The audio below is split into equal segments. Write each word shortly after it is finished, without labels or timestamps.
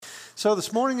So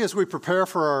this morning, as we prepare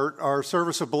for our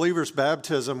service of believers'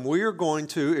 baptism, we are going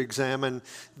to examine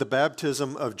the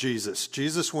baptism of Jesus.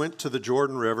 Jesus went to the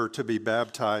Jordan River to be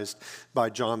baptized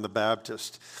by John the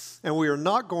Baptist. And we are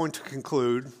not going to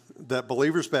conclude that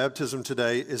believers' baptism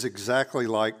today is exactly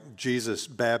like Jesus'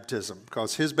 baptism,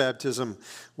 because his baptism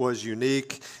was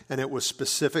unique and it was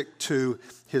specific to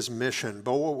his mission.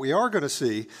 But what we are going to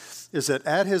see is that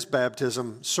at his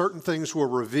baptism, certain things were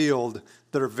revealed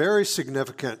that are very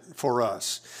significant for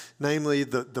us. Namely,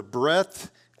 the breadth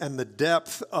and the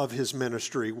depth of his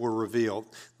ministry were revealed.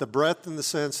 The breadth in the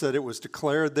sense that it was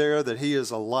declared there that he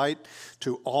is a light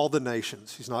to all the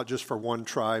nations. He's not just for one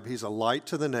tribe. He's a light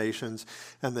to the nations.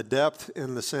 And the depth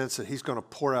in the sense that he's going to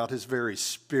pour out his very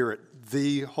Spirit,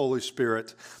 the Holy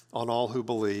Spirit, on all who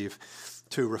believe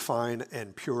to refine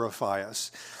and purify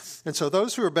us. And so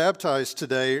those who are baptized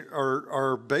today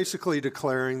are basically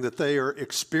declaring that they are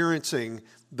experiencing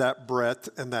that breadth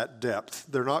and that depth.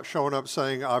 They're not showing up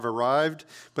saying, I've arrived,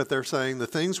 but they're saying the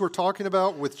things we're talking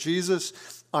about with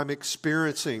Jesus, I'm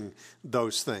experiencing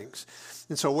those things.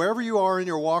 And so wherever you are in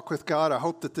your walk with God, I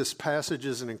hope that this passage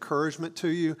is an encouragement to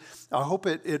you. I hope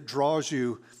it draws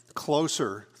you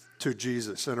closer to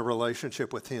Jesus and a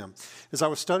relationship with him. As I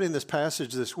was studying this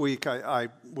passage this week, I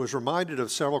was reminded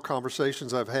of several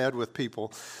conversations I've had with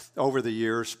people over the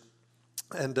years.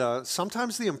 And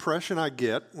sometimes the impression I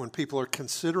get when people are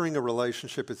considering a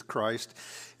relationship with Christ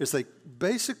is they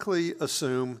basically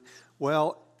assume,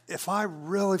 well, if I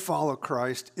really follow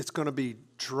Christ, it's going to be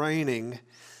draining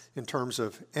in terms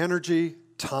of energy,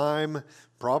 time,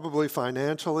 probably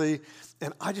financially,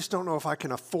 and I just don't know if I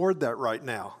can afford that right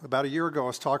now. About a year ago, I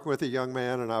was talking with a young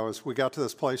man, and we got to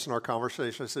this place in our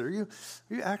conversation. I said, are you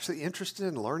actually interested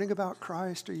in learning about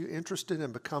Christ? Are you interested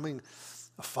in becoming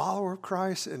a follower of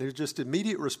Christ? And his just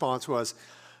immediate response was,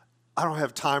 I don't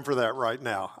have time for that right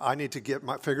now. I need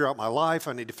to figure out my life.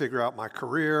 I need to figure out my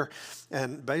career.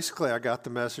 And basically, I got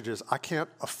the messages, I can't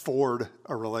afford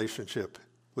a relationship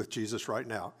with Jesus right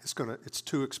now. It's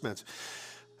too expensive.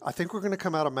 I think we're going to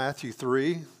come out of Matthew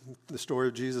 3, the story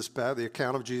of Jesus, the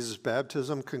account of Jesus'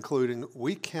 baptism, concluding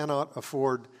we cannot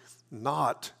afford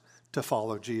not to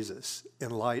follow Jesus in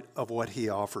light of what he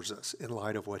offers us, in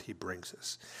light of what he brings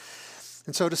us.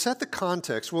 And so to set the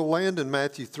context, we'll land in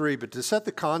Matthew 3, but to set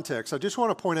the context, I just want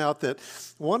to point out that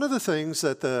one of the things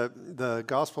that the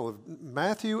Gospel of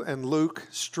Matthew and Luke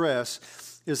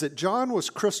stress is that John was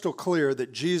crystal clear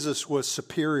that Jesus was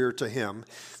superior to him,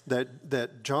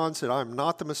 that John said, I'm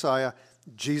not the Messiah,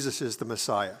 Jesus is the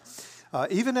Messiah.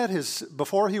 Even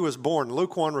before he was born,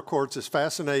 Luke 1 records this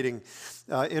fascinating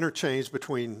interchange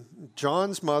between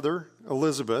John's mother,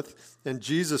 Elizabeth, and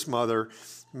Jesus' mother,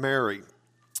 Mary.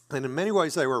 And in many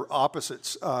ways, they were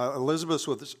opposites. Elizabeth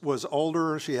was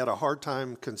older. She had a hard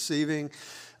time conceiving.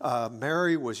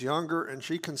 Mary was younger, and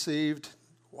she conceived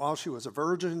while she was a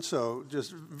virgin, so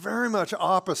just very much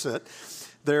opposite.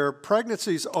 Their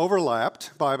pregnancies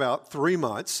overlapped by about 3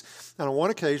 months. And on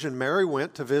one occasion, Mary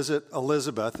went to visit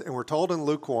Elizabeth, and we're told in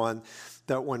Luke 1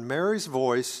 that when Mary's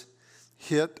voice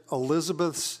hit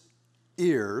Elizabeth's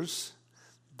ears,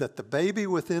 that the baby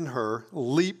within her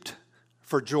leaped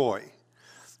for joy.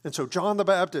 And so John the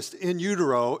Baptist in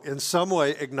utero in some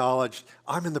way acknowledged,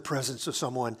 I'm in the presence of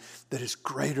someone that is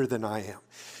greater than I am.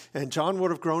 And John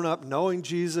would have grown up knowing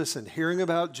Jesus and hearing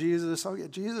about Jesus. Oh yeah,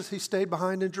 Jesus, he stayed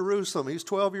behind in Jerusalem. He was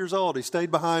 12 years old. He stayed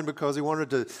behind because he wanted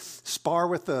to spar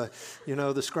with the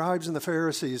scribes and the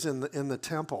Pharisees in the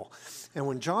temple. And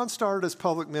when John started his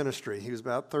public ministry, he was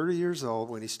about 30 years old.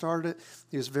 When he started,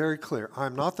 he was very clear. I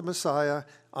am not the Messiah.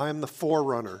 I am the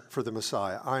forerunner for the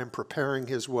Messiah. I am preparing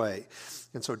his way.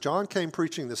 And so John came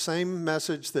preaching the same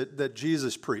message that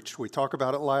Jesus preached. We talked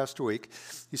about it last week.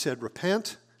 He said,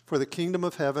 repent, for the kingdom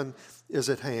of heaven is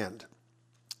at hand.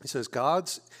 He says,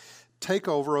 God's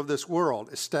takeover of this world,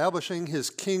 establishing his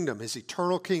kingdom, his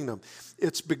eternal kingdom,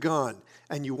 it's begun.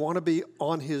 And you want to be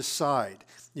on his side.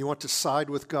 You want to side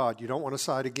with God. You don't want to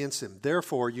side against him.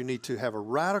 Therefore, you need to have a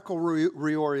radical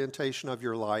reorientation of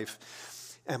your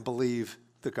life and believe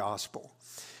the gospel.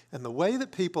 And the way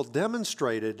that people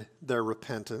demonstrated their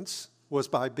repentance was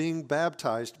by being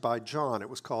baptized by John. It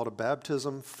was called a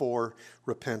baptism for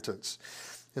repentance.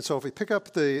 And so if we pick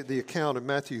up the account of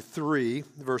Matthew 3,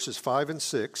 verses 5 and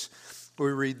 6,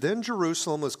 we read, Then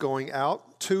Jerusalem was going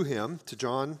out to him, to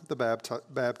John the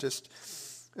Baptist,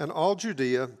 and all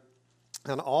Judea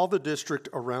and all the district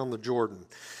around the Jordan.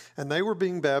 And they were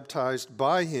being baptized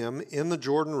by him in the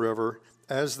Jordan River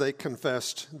as they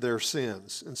confessed their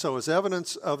sins. And so as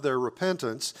evidence of their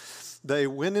repentance, they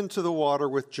went into the water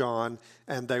with John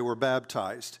and they were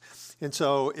baptized. And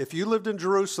so if you lived in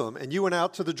Jerusalem and you went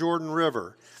out to the Jordan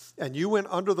River, and you went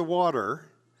under the water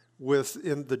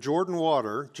in the Jordan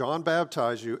water, John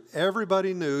baptized you,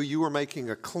 everybody knew you were making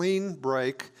a clean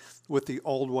break with the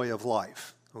old way of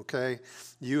life, okay?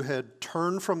 You had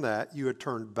turned from that. You had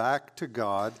turned back to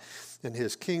God and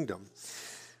his kingdom.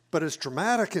 But as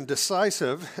dramatic and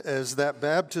decisive as that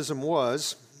baptism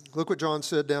was, look what John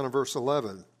said down in verse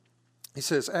 11. He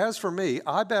says, "As for me,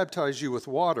 I baptize you with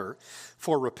water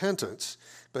for repentance,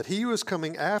 but he who is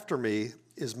coming after me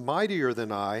is mightier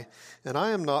than I, and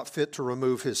I am not fit to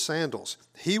remove his sandals.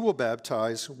 He will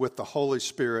baptize with the Holy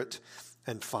Spirit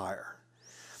and fire."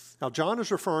 Now, John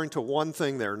is referring to one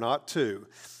thing there, not two,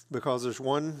 because there's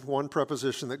one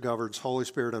preposition that governs Holy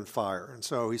Spirit and fire. And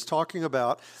so he's talking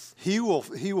about he will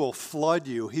flood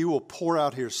you, he will pour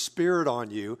out his Spirit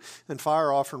on you, and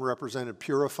fire often represented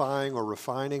purifying or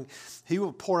refining. He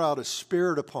will pour out his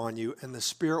Spirit upon you, and the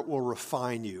Spirit will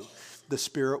refine you. The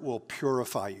Spirit will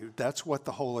purify you. That's what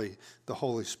the Holy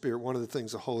Spirit, one of the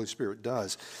things the Holy Spirit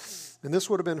does. And this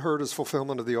would have been heard as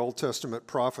fulfillment of the Old Testament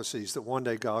prophecies that one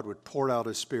day God would pour out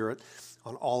his Spirit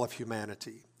on all of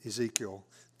humanity. Ezekiel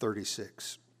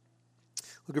 36.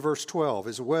 Look at verse 12.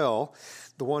 As well,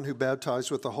 the one who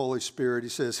baptized with the Holy Spirit, he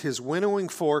says, "His winnowing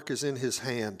fork is in his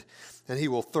hand, and he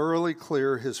will thoroughly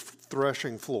clear his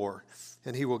threshing floor,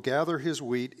 and he will gather his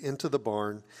wheat into the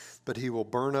barn, but he will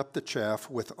burn up the chaff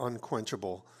with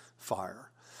unquenchable fire."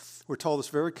 We're told this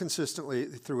very consistently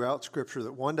throughout Scripture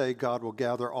that one day God will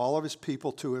gather all of his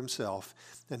people to himself,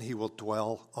 and he will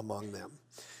dwell among them.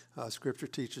 Scripture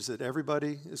teaches that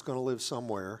everybody is going to live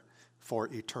somewhere for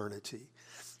eternity.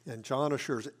 And John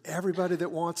assures everybody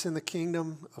that wants in the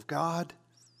kingdom of God,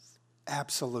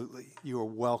 absolutely, you are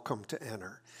welcome to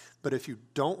enter. But if you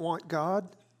don't want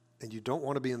God and you don't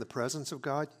want to be in the presence of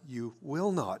God, you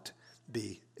will not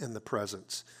be in the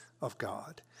presence of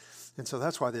God. And so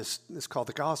that's why this is called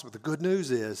the gospel. The good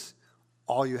news is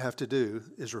all you have to do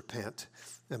is repent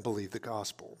and believe the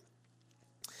gospel.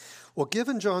 Well,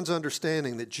 given John's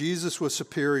understanding that Jesus was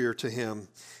superior to him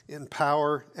in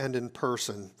power and in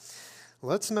person,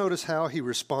 let's notice how he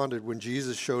responded when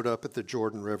Jesus showed up at the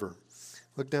Jordan River.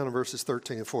 Look down in verses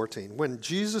 13 and 14. "When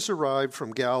Jesus arrived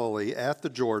from Galilee at the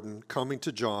Jordan, coming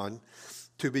to John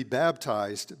to be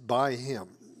baptized by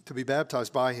him.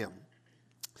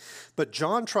 But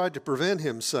John tried to prevent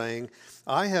him, saying,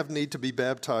 'I have need to be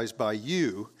baptized by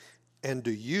you, and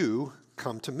do you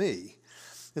come to me?'"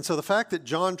 And so the fact that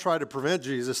John tried to prevent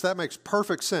Jesus, that makes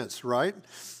perfect sense, right?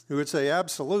 We would say,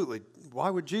 absolutely. Why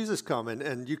would Jesus come?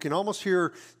 And you can almost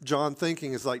hear John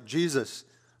thinking, it's like, Jesus,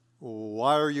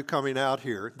 why are you coming out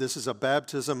here? This is a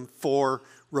baptism for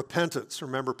repentance.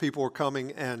 Remember, people were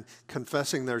coming and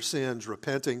confessing their sins,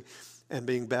 repenting, and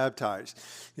being baptized.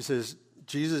 He says,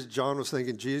 John was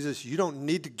thinking, Jesus, you don't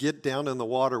need to get down in the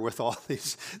water with all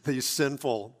these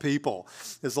sinful people.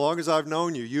 As long as I've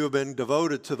known you, you have been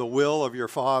devoted to the will of your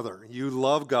Father. You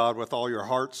love God with all your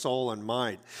heart, soul, and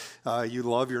mind. You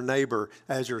love your neighbor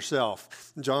as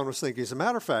yourself. And John was thinking, as a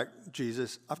matter of fact,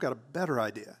 Jesus, I've got a better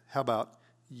idea. How about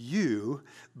you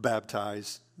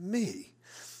baptize me?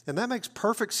 And that makes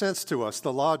perfect sense to us,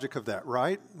 the logic of that,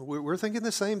 right? We're thinking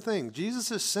the same thing.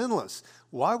 Jesus is sinless.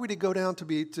 Why would he go down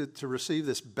to receive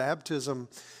this baptism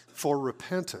for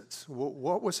repentance?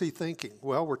 What was he thinking?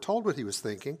 Well, we're told what he was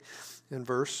thinking in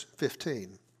verse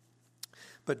 15.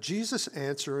 "But Jesus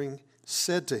answering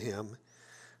said to him,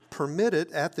 'Permit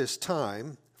it at this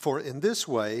time, for in this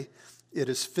way it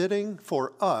is fitting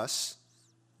for us,'"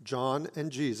 John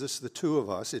and Jesus, the two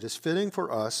of us, "it is fitting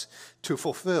for us to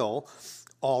fulfill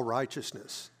all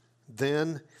righteousness."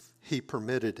 Then he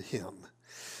permitted him.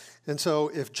 And so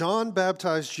if John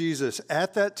baptized Jesus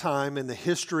at that time in the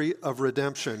history of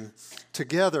redemption,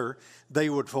 together they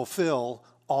would fulfill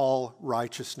all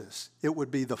righteousness. It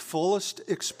would be the fullest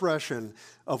expression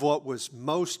of what was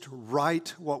most right,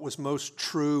 what was most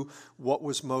true, what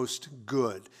was most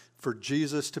good for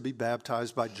Jesus to be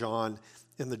baptized by John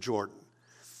in the Jordan.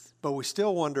 But we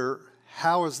still wonder,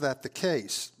 how is that the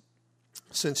case?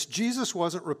 Since Jesus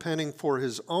wasn't repenting for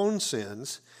his own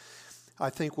sins, I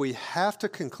think we have to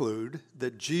conclude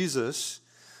that Jesus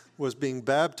was being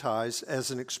baptized as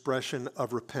an expression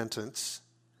of repentance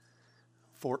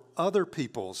for other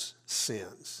people's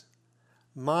sins,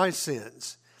 my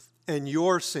sins and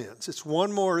your sins. It's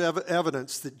one more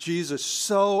evidence that Jesus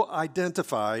so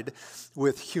identified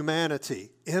with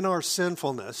humanity in our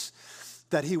sinfulness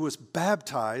that he was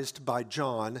baptized by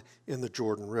John in the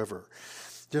Jordan River.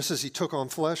 Just as he took on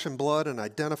flesh and blood and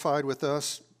identified with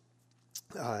us,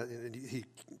 he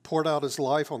poured out his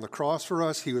life on the cross for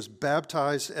us. He was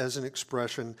baptized as an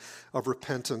expression of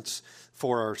repentance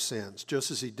for our sins.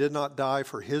 Just as he did not die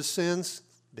for his sins,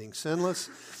 being sinless,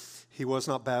 He was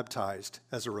not baptized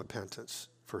as a repentance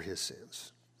for his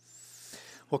sins.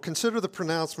 Well, consider the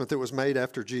pronouncement that was made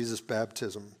after Jesus'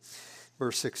 baptism.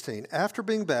 Verse 16, after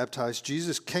being baptized,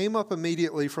 Jesus came up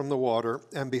immediately from the water,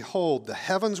 and behold, the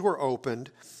heavens were opened,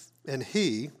 and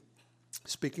he,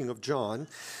 speaking of John,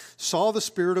 saw the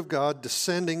Spirit of God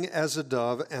descending as a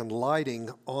dove and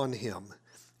lighting on him.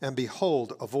 And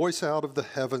behold, a voice out of the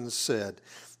heavens said,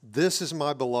 this is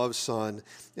my beloved Son,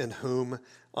 in whom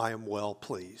I am well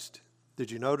pleased. Did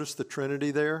you notice the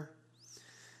Trinity there?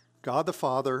 God the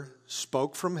Father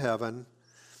spoke from heaven.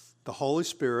 The Holy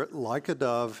Spirit, like a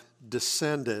dove,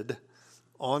 descended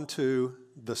onto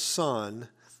the Son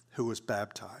who was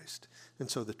baptized. And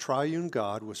so the triune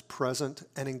God was present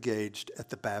and engaged at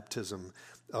the baptism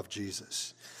of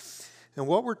Jesus. And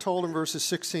what we're told in verses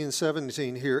 16 and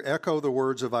 17 here echo the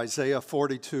words of Isaiah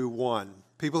 42:1.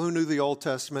 People who knew the Old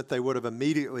Testament, they would have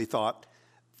immediately thought,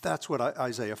 that's what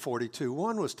Isaiah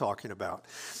 42:1 was talking about.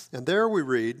 And there we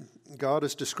read, God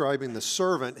is describing the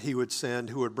servant he would send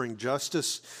who would bring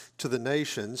justice to the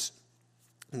nations,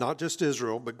 not just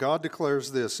Israel, but God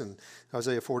declares this in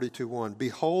Isaiah 42:1.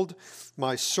 Behold,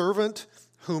 my servant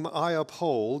whom I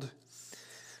uphold,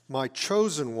 my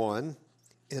chosen one,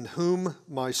 in whom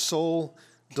my soul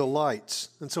delights.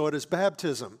 And so at his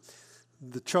baptism,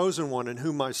 the chosen one in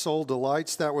whom my soul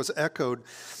delights, that was echoed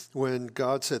when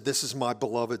God said, this is my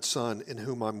beloved Son in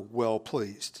whom I'm well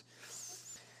pleased.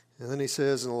 And then he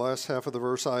says in the last half of the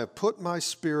verse, I have put my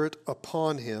Spirit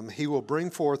upon him. He will bring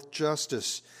forth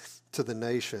justice to the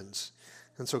nations.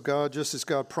 And so God, just as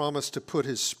God promised to put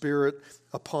his Spirit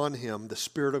upon him, the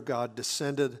Spirit of God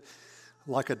descended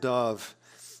like a dove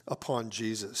upon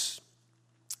Jesus.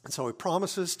 And so he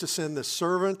promises to send this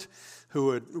servant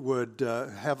who would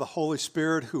have the Holy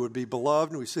Spirit, who would be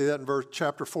beloved. And we see that in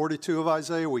chapter 42 of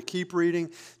Isaiah. We keep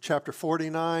reading. Chapter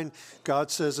 49, God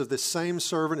says of this same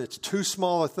servant, it's too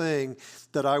small a thing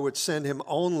that I would send him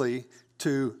only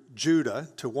to Judah,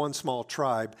 to one small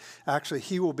tribe. Actually,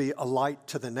 he will be a light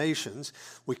to the nations.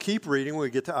 We keep reading. We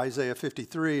get to Isaiah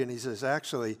 53, and he says,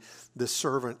 actually, this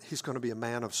servant, he's going to be a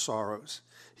man of sorrows.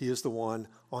 He is the one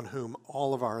on whom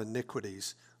all of our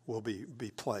iniquities will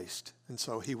be placed. And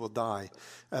so he will die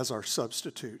as our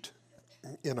substitute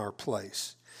in our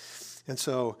place. And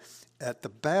so at the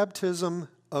baptism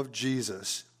of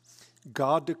Jesus,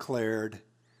 God declared,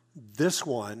 this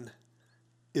one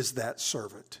is that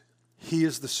servant. He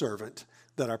is the servant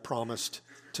that I promised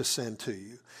to send to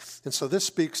you. And so this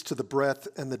speaks to the breadth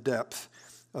and the depth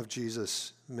of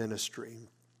Jesus' ministry.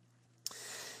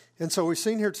 And so we've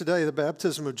seen here today the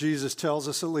baptism of Jesus tells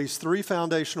us at least three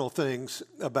foundational things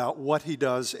about what he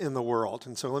does in the world.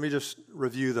 And so let me just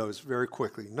review those very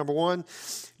quickly. Number one,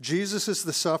 Jesus is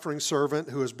the suffering servant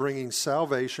who is bringing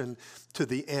salvation to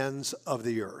the ends of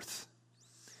the earth.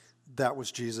 That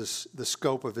was Jesus, the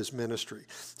scope of his ministry.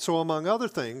 So among other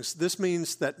things, this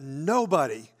means that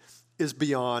nobody is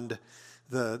beyond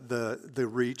the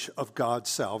reach of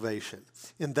God's salvation.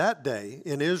 In that day,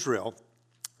 in Israel,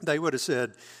 they would have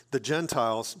said, the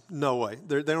Gentiles, no way.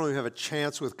 They don't even have a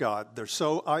chance with God. They're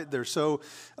so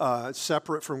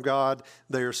separate from God.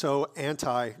 They are so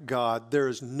anti-God. There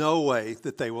is no way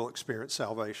that they will experience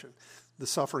salvation. The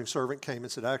suffering servant came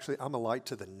and said, actually, I'm a light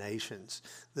to the nations,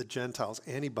 the Gentiles,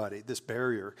 anybody. This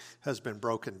barrier has been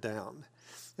broken down.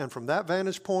 And from that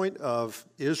vantage point of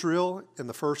Israel in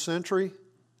the first century,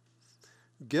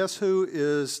 guess who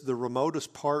is in the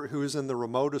remotest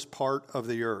part of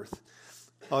the earth?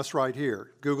 Us right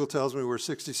here. Google tells me we're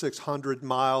 6,600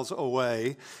 miles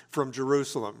away from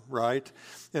Jerusalem, right?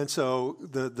 And so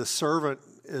the servant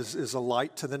is a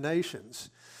light to the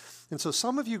nations. And so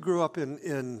some of you grew up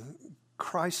in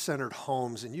Christ-centered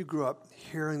homes, and you grew up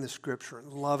hearing the Scripture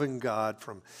and loving God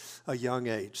from a young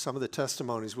age. Some of the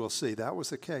testimonies we'll see, that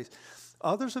was the case.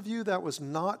 Others of you, that was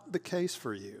not the case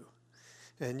for you.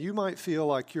 And you might feel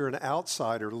like you're an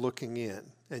outsider looking in,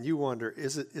 and you wonder,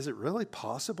 is it really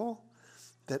possible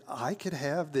that I could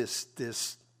have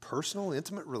this personal,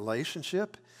 intimate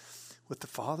relationship with the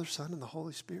Father, Son, and the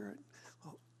Holy Spirit?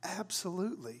 Well,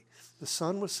 absolutely. The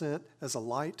Son was sent as a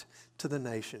light to the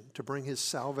nation to bring his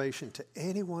salvation to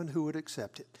anyone who would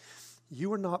accept it.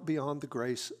 You are not beyond the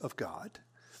grace of God.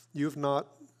 You have not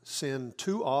sinned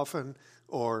too often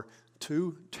or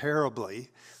too terribly.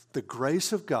 The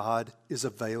grace of God is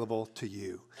available to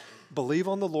you. Believe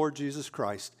on the Lord Jesus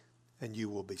Christ, and you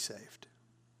will be saved.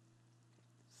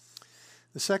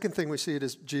 The second thing we see it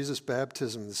is Jesus'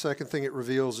 baptism. The second thing it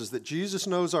reveals is that Jesus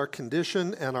knows our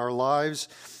condition and our lives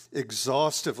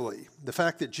exhaustively. The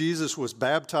fact that Jesus was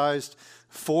baptized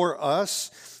for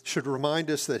us should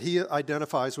remind us that he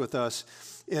identifies with us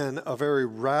in a very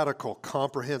radical,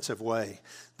 comprehensive way.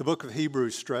 The book of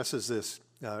Hebrews stresses this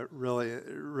really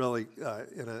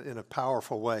in a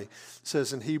powerful way. It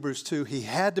says in Hebrews 2, he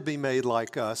had to be made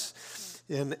like us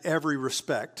in every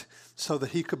respect so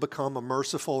that he could become a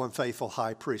merciful and faithful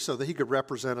high priest, so that he could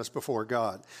represent us before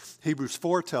God. Hebrews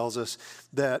 4 tells us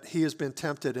that he has been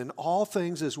tempted in all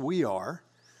things as we are,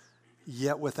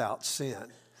 yet without sin.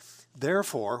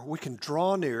 Therefore, we can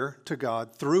draw near to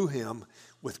God through him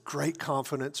with great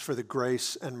confidence for the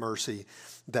grace and mercy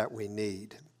that we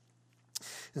need.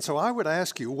 And so I would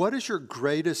ask you, what is your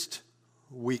greatest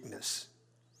weakness?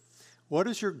 What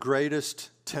is your greatest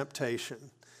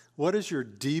temptation? What is your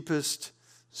deepest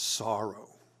sorrow?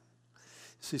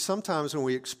 See, sometimes when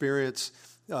we experience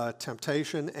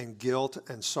temptation and guilt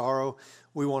and sorrow,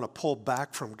 we want to pull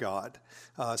back from God.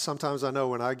 Sometimes I know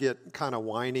when I get kind of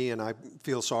whiny and I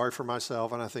feel sorry for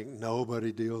myself and I think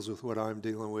nobody deals with what I'm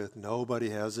dealing with, nobody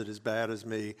has it as bad as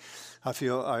me,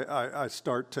 I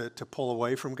start to pull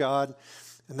away from God.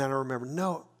 And then I remember,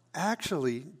 no,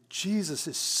 actually, Jesus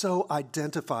is so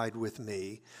identified with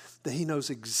me that he knows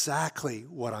exactly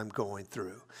what I'm going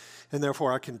through. And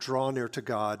therefore, I can draw near to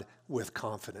God with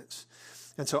confidence.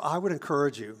 And so I would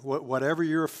encourage you, whatever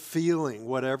you're feeling,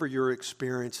 whatever you're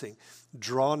experiencing,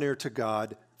 draw near to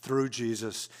God through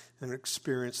Jesus and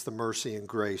experience the mercy and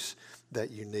grace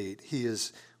that you need. He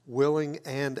is willing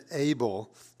and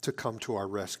able to come to our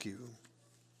rescue.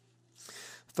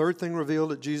 Third thing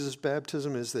revealed at Jesus'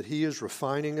 baptism is that he is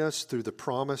refining us through the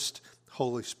promised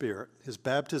Holy Spirit. His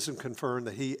baptism confirmed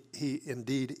that he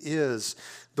indeed is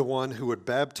the one who would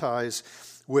baptize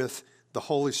with the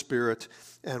Holy Spirit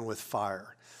and with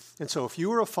fire. And so if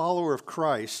you are a follower of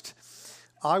Christ,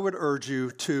 I would urge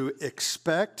you to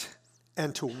expect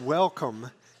and to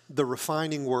welcome the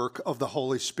refining work of the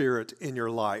Holy Spirit in your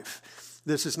life.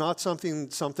 This is not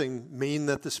something mean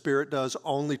that the Spirit does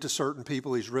only to certain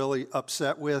people he's really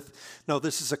upset with. No,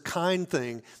 this is a kind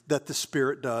thing that the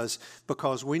Spirit does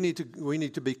because we need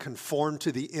to be conformed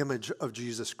to the image of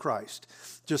Jesus Christ.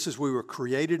 Just as we were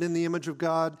created in the image of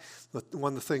God,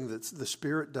 one of the things that the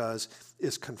Spirit does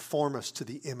is conform us to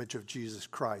the image of Jesus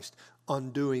Christ,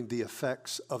 undoing the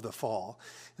effects of the fall.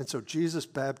 And so Jesus'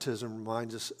 baptism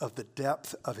reminds us of the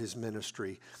depth of his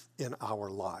ministry in our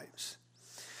lives.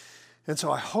 And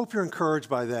so I hope you're encouraged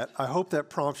by that. I hope that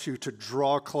prompts you to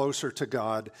draw closer to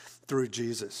God through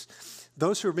Jesus.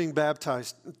 Those who are being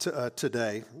baptized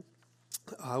today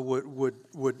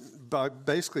would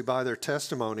basically by their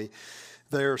testimony,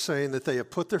 they are saying that they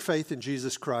have put their faith in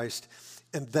Jesus Christ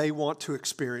and they want to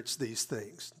experience these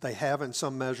things. They have in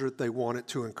some measure, they want it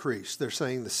to increase. They're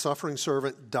saying the suffering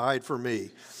servant died for me,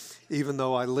 even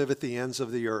though I live at the ends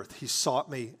of the earth. He sought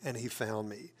me and he found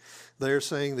me. They're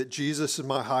saying that Jesus is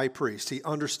my high priest. He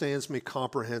understands me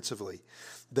comprehensively.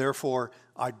 Therefore,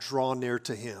 I draw near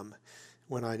to him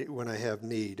when I have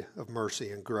need of mercy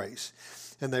and grace.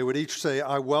 And they would each say,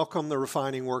 I welcome the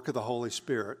refining work of the Holy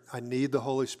Spirit. I need the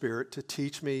Holy Spirit to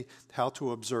teach me how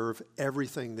to observe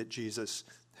everything that Jesus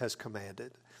has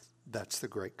commanded. That's the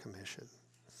Great Commission.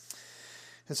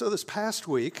 And so this past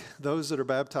week, those that are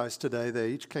baptized today, they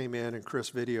each came in and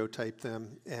Chris videotaped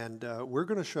them. And we're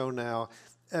going to show now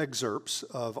excerpts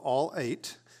of all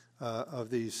 8 of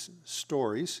these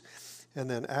stories. And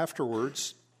then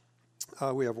afterwards,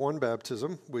 we have one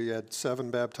baptism. We had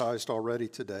 7 baptized already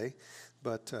today,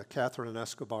 but Catherine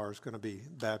Escobar is going to be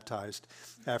baptized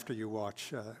after you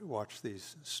watch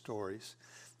these stories.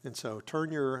 And so turn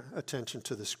your attention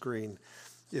to the screen,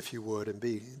 if you would, and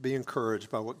be encouraged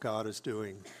by what God is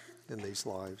doing in these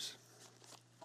lives.